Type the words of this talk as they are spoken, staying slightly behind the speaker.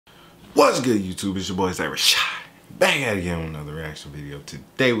What's good, YouTube? It's your boy Rashod. Back at it again with another reaction video.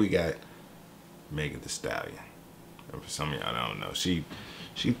 Today we got Megan Thee Stallion. And for some of y'all don't know, she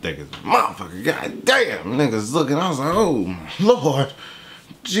thick as a motherfucker. God damn, niggas looking. I was like, oh my Lord,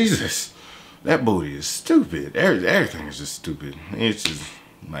 Jesus, that booty is stupid. Everything is just stupid. It's just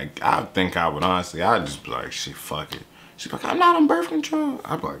like, I think I would honestly, I'd just be like, shit, fuck it. She's like, I'm not on birth control.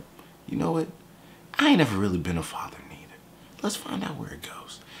 I'd be like, you know what? I ain't never really been a father neither. Let's find out where it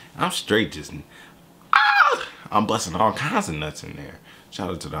goes. I'm straight just, I'm busting all kinds of nuts in there. Shout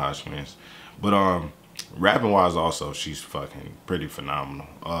out to the Hodge twins. But rapping wise also, she's fucking pretty phenomenal.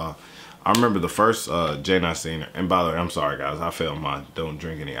 I remember the first Jane I seen her, and by the way, I'm sorry guys, I failed my don't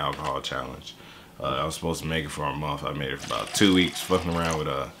drink any alcohol challenge. I was supposed to make it for a month. I made it for about 2 weeks, fucking around with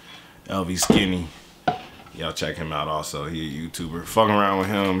LV Skinny. Y'all check him out also. He a YouTuber. Fucking around with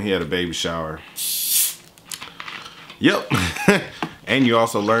him. He had a baby shower. Yep. And you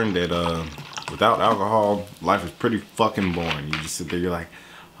also learned that without alcohol, life is pretty fucking boring. You just sit there, you're like,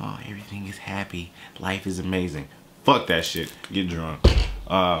 oh, everything is happy. Life is amazing. Fuck that shit. Get drunk.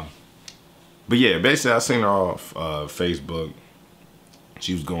 But yeah, basically I seen her off Facebook.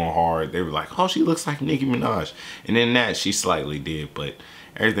 She was going hard. They were like, oh, she looks like Nicki Minaj. And in that, she slightly did. But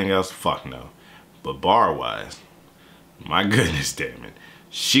everything else, fuck no. But bar-wise, my goodness damn it.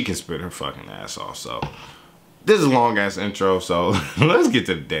 She can spit her fucking ass off. So this is a long-ass intro. So let's get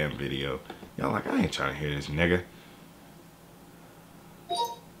to the damn video. Y'all like, I ain't trying to hear this nigga.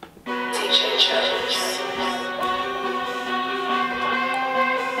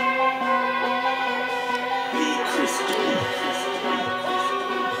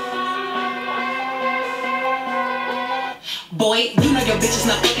 Boy, you know your bitch is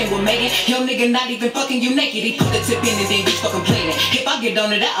not fucking with Megan. Your nigga not even fucking you naked. He put the tip in and then you fucking playing it. If I get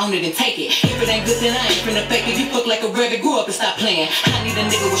on it, I own it and take it. If it ain't good, then I ain't finna fake it. You fuck like a rabbit, grow up and stop playing. I need a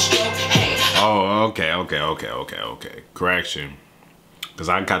nigga with stroke. Hey. Oh, okay. Correction. Cause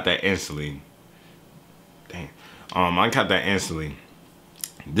I got that instantly. Dang. I got that instantly.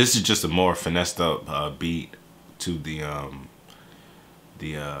 This is just a more finessed up beat to the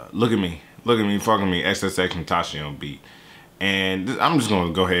look at me, fucking me, XXX Tentacion beat. And I'm just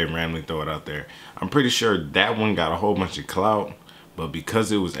gonna go ahead and randomly throw it out there. I'm pretty sure that one got a whole bunch of clout, but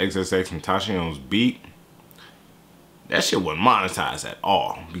because it was XXX Tentacion's beat, that shit wasn't monetized at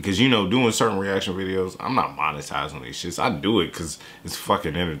all. Because, you know, doing certain reaction videos, I'm not monetizing these shits. I do it because it's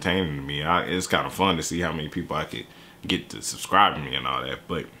fucking entertaining to me. It's kind of fun to see how many people I could get to subscribe to me and all that.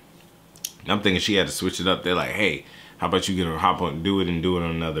 But I'm thinking she had to switch it up. They're like, hey, how about you get her hop on and do it on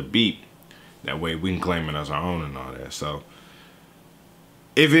another beat? That way we can claim it as our own and all that. So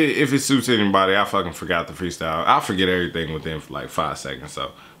if it suits anybody, I fucking forgot the freestyle. I'll forget everything within like 5 seconds.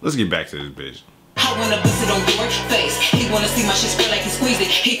 So let's get back to this bitch. I wanna bust it on your face. He wanna see my shit spread like he squeeze it.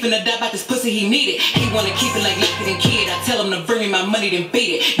 He finna die about this pussy, he need it. He wanna keep it like Lockett and Kid. I tell him to bring me my money, then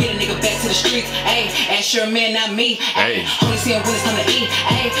beat it. Get a nigga back to the streets, ayy. Ask your man, not me, ayy. Only see him when it's time to eat,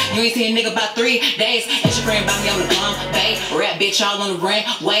 ayy. You ain't seen a nigga about 3 days. Ask your friend about me on the bomb, babe. Rap bitch all on the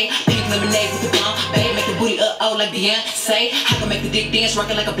runway. Pink lemonade with the bomb, babe. Make the booty oh like Beyonce. I can make the dick dance,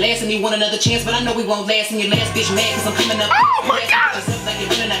 rockin' like a blast. And he want another chance, but I know we won't last. And your last bitch mad, cause I'm coming up. Oh my God. Like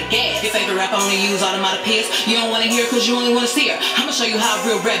you're running out of gas. Your favorite rapper only use automatic piss. You don't wanna hear cause you only wanna see her. I'ma show you how a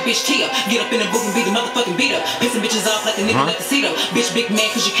real rap bitch tee up. Get up in the booth and beat the motherfucking beat up. Pissing bitches off like a nigga like the seat up. Bitch big man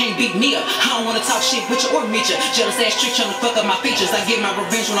cause you can't beat me up. I don't wanna talk shit with you or meet you. Jealous ass trick trying to fuck up my features. I get my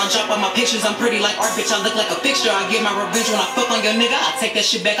revenge when I drop on my pictures. I'm pretty like art bitch, I look like a fixture. I get my revenge when I fuck on your nigga. I take that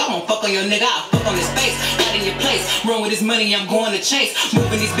shit back, I won't fuck on your nigga. I fuck on his face, right in your place. Run with his money, I'm going to chase.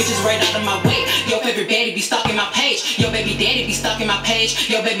 Moving these bitches right out of my way. Your favorite baddie be stalking my page. Your baby daddy be stalking my page.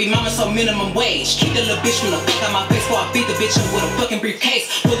 Your baby mama so minimum wage. Keep the little bitch from the fuck out my face before I beat the bitch up with a fucking briefcase.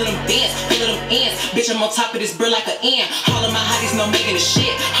 Full of them bands, full of them ends. Bitch, I'm on top of this bird like an ant. All of my hotties know Megan the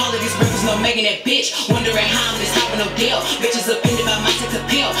shit. All of these rappers know Megan that bitch. Wondering how I'm this hot with no deal. Bitches offended by my sex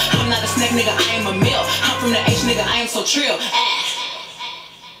appeal. I'm not a snack nigga, I am a meal. I'm from the H nigga, I am so trill.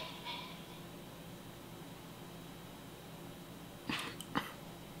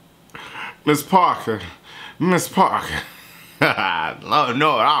 Miss Parker.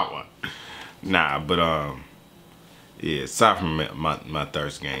 No, that one. Nah, but yeah, aside from my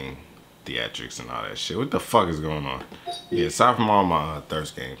thirst game theatrics and all that shit, what the fuck is going on? Yeah, aside from all my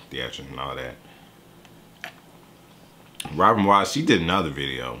thirst game theatrics and all that, Robin Wise, she did another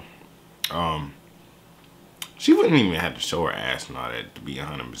video. She wouldn't even have to show her ass and all that to be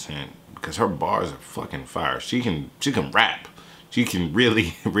 100% because her bars are fucking fire. She can rap. She can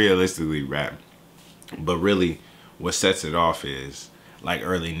really realistically rap. But really, what sets it off is like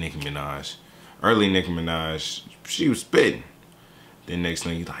early Nicki Minaj. Early Nicki Minaj, she was spitting. Then next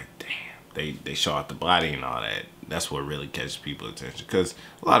thing you like, damn, they show out the body and all that. That's what really catches people's attention. Because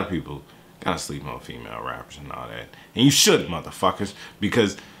a lot of people gotta sleep on female rappers and all that. And you should, motherfuckers.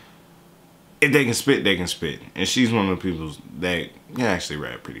 Because if they can spit, they can spit. And she's one of the people that can actually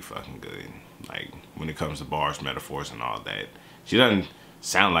rap pretty fucking good. Like, when it comes to bars, metaphors, and all that. She doesn't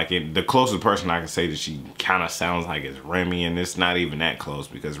sound like it. The closest person I can say that she kind of sounds like is Remy. And it's not even that close.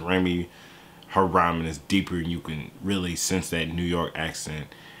 Because Remy, her rhyming is deeper. And you can really sense that New York accent.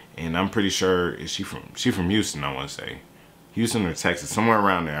 And I'm pretty sure, she from Houston, I want to say. Houston or Texas, somewhere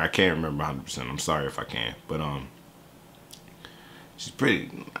around there. I can't remember 100%. I'm sorry if I can. But, she's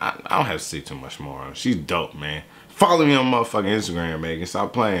pretty, I don't have to say too much more on her. She's dope, man. Follow me on motherfucking Instagram, Megan.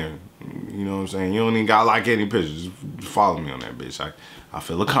 Stop playing. You know what I'm saying? You don't even gotta like any pictures. Just follow me on that bitch. I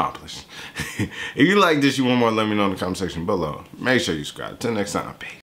feel accomplished. If you like this, you want more, let me know in the comment section below. Make sure you subscribe. Till next time, peace.